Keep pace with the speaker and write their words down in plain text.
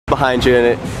behind you, and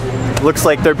it looks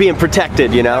like they're being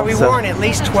protected, you know? We warrant at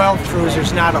least 12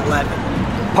 cruisers, not 11.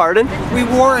 Pardon? We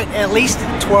warrant at least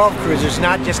 12 cruisers,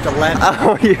 not just 11.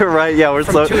 Oh, you're right. Yeah, we're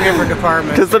from two different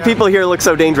departments. Because the people here look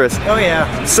so dangerous. Oh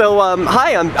yeah. So,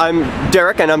 hi, I'm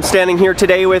Derek, and I'm standing here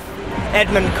today with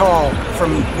Edmund Call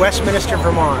from Westminster,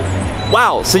 Vermont.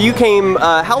 Wow. So you came.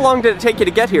 How long did it take you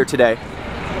to get here today?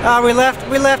 We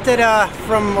left it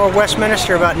from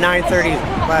Westminster about 9:30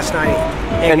 last night,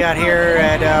 and got here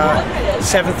at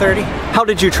 7:30. How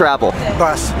did you travel?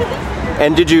 Bus.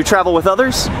 And did you travel with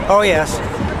others? Oh yes,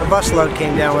 the bus load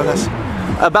came down with us.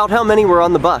 About how many were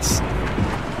on the bus?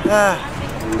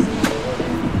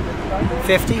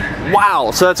 50.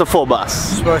 Wow, so that's a full bus.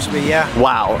 Supposed to be, yeah.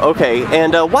 Wow, okay.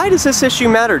 And why does this issue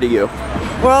matter to you?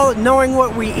 Well, knowing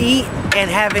what we eat and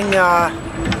having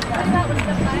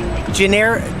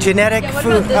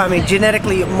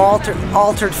genetically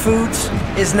altered foods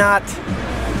is not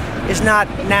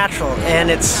natural,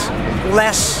 and it's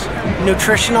less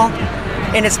nutritional,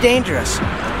 and it's dangerous.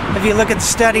 If you look at the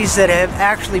studies that have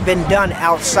actually been done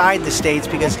outside the states,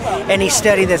 because any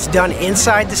study that's done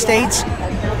inside the states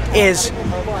is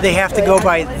they have to go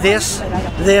by this,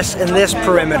 and this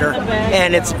perimeter,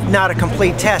 and it's not a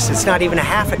complete test. It's not even a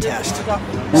half a test.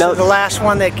 So the last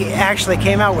one that actually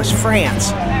came out was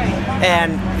France,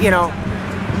 and you know,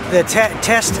 the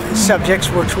test subjects,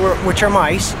 which are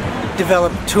mice,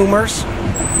 developed tumors,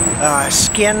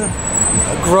 skin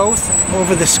growth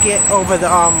over the skin, over the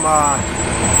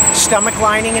stomach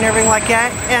lining and everything like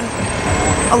that, and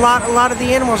a lot of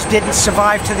the animals didn't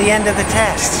survive to the end of the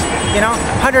tests. You know,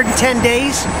 110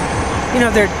 days. You know,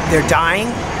 they're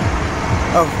dying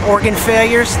of organ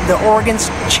failures. The organs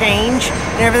change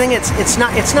and everything. It's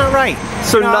not right.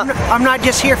 So you know, I'm not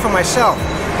just here for myself.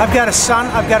 I've got a son,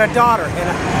 I've got a daughter,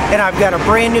 and I've got a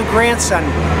brand new grandson,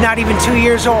 not even 2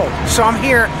 years old. So I'm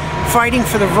here fighting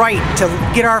for the right to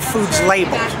get our foods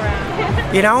labeled.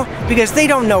 You know, because they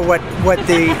don't know what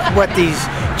these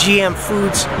GM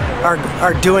foods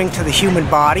are doing to the human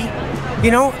body. You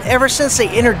know, ever since they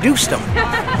introduced them,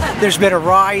 there's been a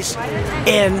rise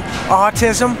in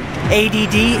autism,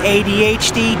 ADD,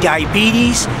 ADHD,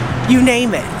 diabetes, you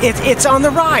name it. It's on the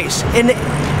rise, and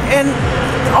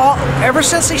ever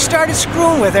since they started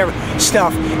screwing with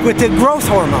stuff with the growth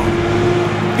hormone.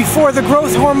 Before the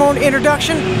growth hormone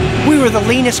introduction, we were the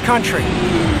leanest country.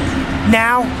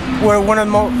 Now we're one of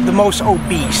the most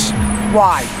obese.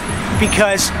 Why?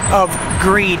 Because of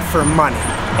greed for money.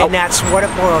 And that's what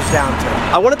it boils down to.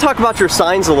 I want to talk about your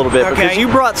signs a little bit, because you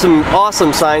brought some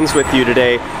awesome signs with you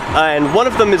today, and one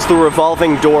of them is the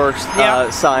revolving door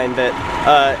sign that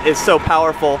is so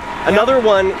powerful. Another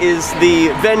one is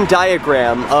the Venn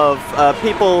diagram of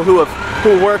people who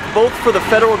work both for the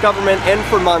federal government and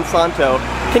for Monsanto.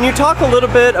 Can you talk a little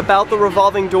bit about the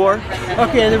revolving door?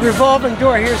 Okay, the revolving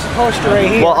door, here's the poster right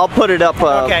here. Well, I'll put it up,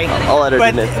 okay. I'll edit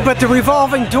it in. But the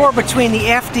revolving door between the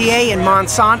FDA and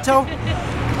Monsanto,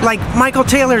 like Michael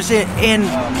Taylor's in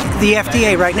the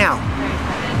FDA right now.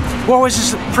 What was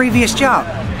his previous job?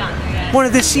 One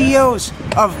of the CEOs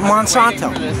of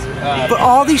Monsanto. But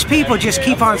all these people just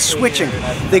keep on switching.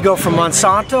 They go from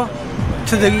Monsanto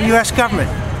to the US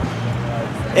government.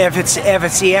 If it's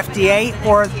the FDA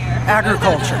or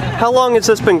agriculture. How long has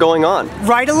this been going on?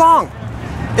 Right along.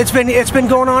 It's been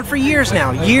going on for years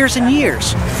now, years and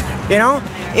years. You know,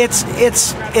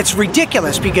 it's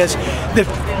ridiculous, because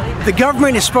the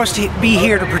government is supposed to be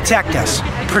here to protect us,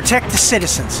 protect the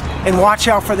citizens, and watch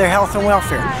out for their health and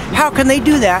welfare. How can they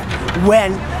do that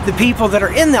when the people that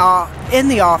are in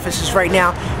the offices right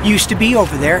now used to be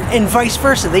over there, and vice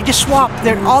versa? They just swap.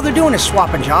 All they're doing is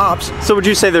swapping jobs. So would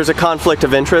you say there's a conflict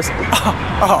of interest?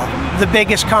 Oh, the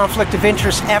biggest conflict of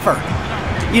interest ever.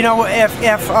 You know,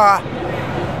 if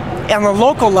on the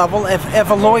local level, if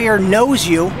a lawyer knows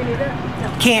you,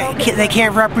 they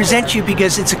can't represent you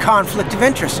because it's a conflict of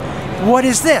interest. What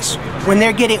is this? When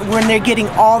they're getting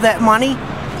all that money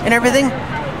and everything,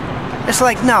 it's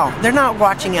like, no, they're not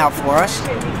watching out for us.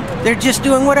 They're just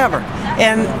doing whatever.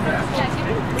 And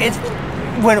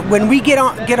when we get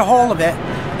a hold of it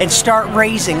and start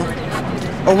raising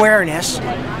awareness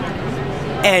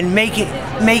and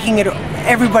making it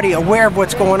everybody aware of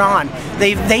what's going on,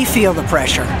 they feel the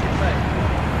pressure.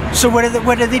 So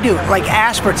what do they do? Like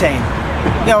aspartame.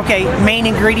 Yeah, okay, main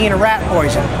ingredient of rat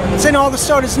poison. It's in all the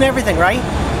sodas and everything, right?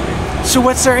 So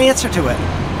what's their answer to it?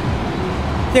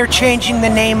 They're changing the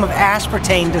name of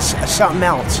aspartame to something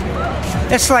else.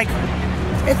 It's like,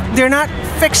 they're not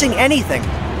fixing anything.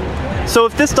 So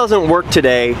if this doesn't work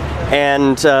today,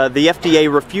 and the FDA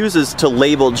refuses to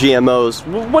label GMOs,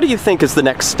 what do you think is the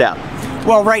next step?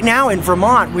 Well, right now in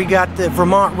Vermont, we got the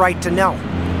Vermont Right to Know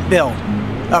bill.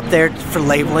 up there for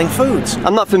labeling foods.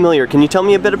 I'm not familiar. Can you tell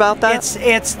me a bit about that?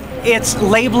 It's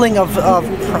labeling of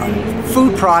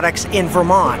food products in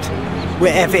Vermont.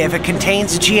 If it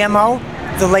contains GMO,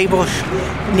 the label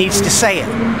needs to say it.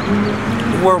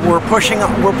 We're pushing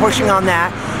on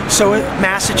that. So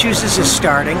Massachusetts is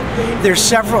starting.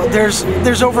 There's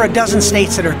over a dozen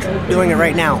states that are doing it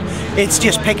right now. It's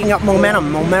just picking up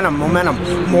momentum.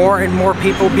 More and more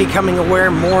people becoming aware.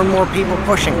 More and more people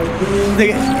pushing.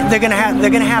 They're gonna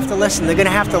have to listen. They're gonna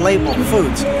have to label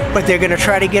foods, but they're gonna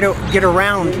try to get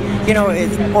around. You know,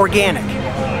 organic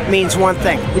means one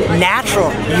thing.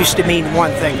 Natural used to mean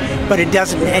one thing, but it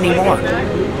doesn't anymore.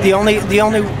 The only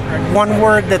one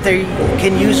word that they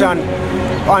can use on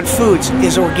foods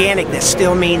is organic. That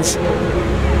still means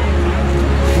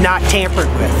not tampered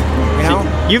with, you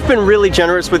know? You've been really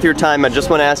generous with your time. I just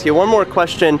want to ask you one more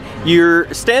question. You're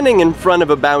standing in front of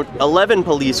about 11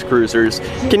 police cruisers.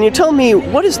 Can you tell me,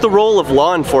 what is the role of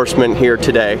law enforcement here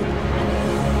today?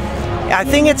 I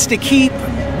think it's to keep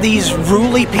these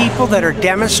ruly people that are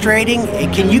demonstrating.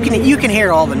 You can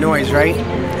hear all the noise, right?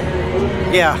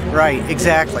 Yeah, right,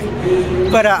 exactly.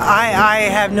 But I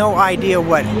have no idea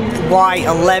why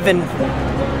 11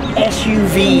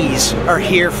 SUVs are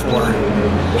here for.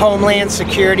 Homeland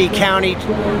Security, county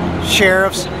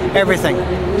sheriffs, everything.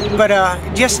 But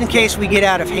just in case we get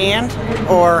out of hand,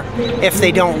 or if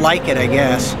they don't like it, I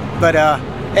guess. But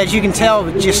as you can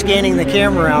tell, just scanning the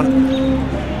camera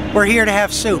around, we're here to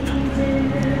have soup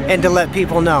and to let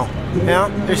people know. You know,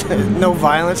 there's no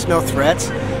violence, no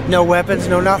threats, no weapons,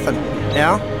 no nothing. You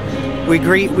know, we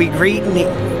greet,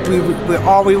 and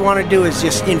all we want to do is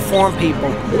just inform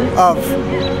people of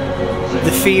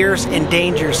the fears and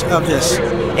dangers of this.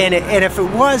 And if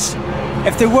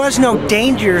there was no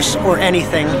dangers or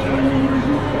anything,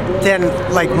 then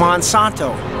like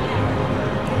Monsanto,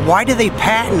 why do they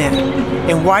patent it?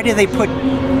 And why do they put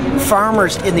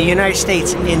farmers in the United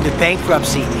States into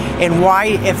bankruptcy? And why,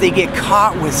 if they get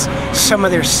caught with some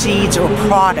of their seeds or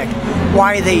product,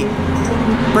 why they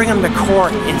bring them to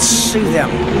court and sue them?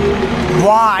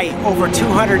 Why over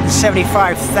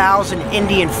 275,000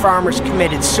 Indian farmers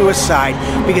committed suicide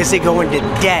because they go into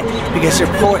debt because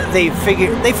they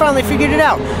finally figured it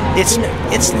out. It's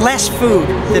less food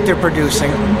that they're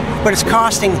producing, but it's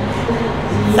costing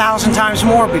 1,000 times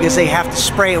more because they have to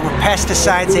spray it with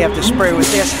pesticides, they have to spray it with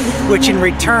this, which in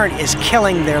return is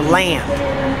killing their land.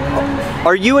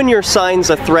 Are you and your signs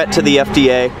a threat to the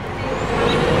FDA?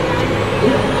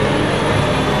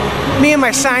 Me and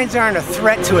my signs aren't a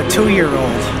threat to a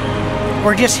 2-year-old.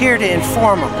 We're just here to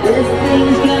inform them,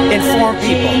 inform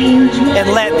people, and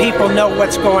let people know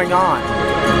what's going on.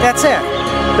 That's it.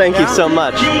 Thank you so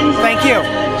much. Thank you.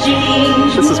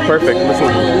 This is perfect.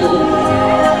 Listen.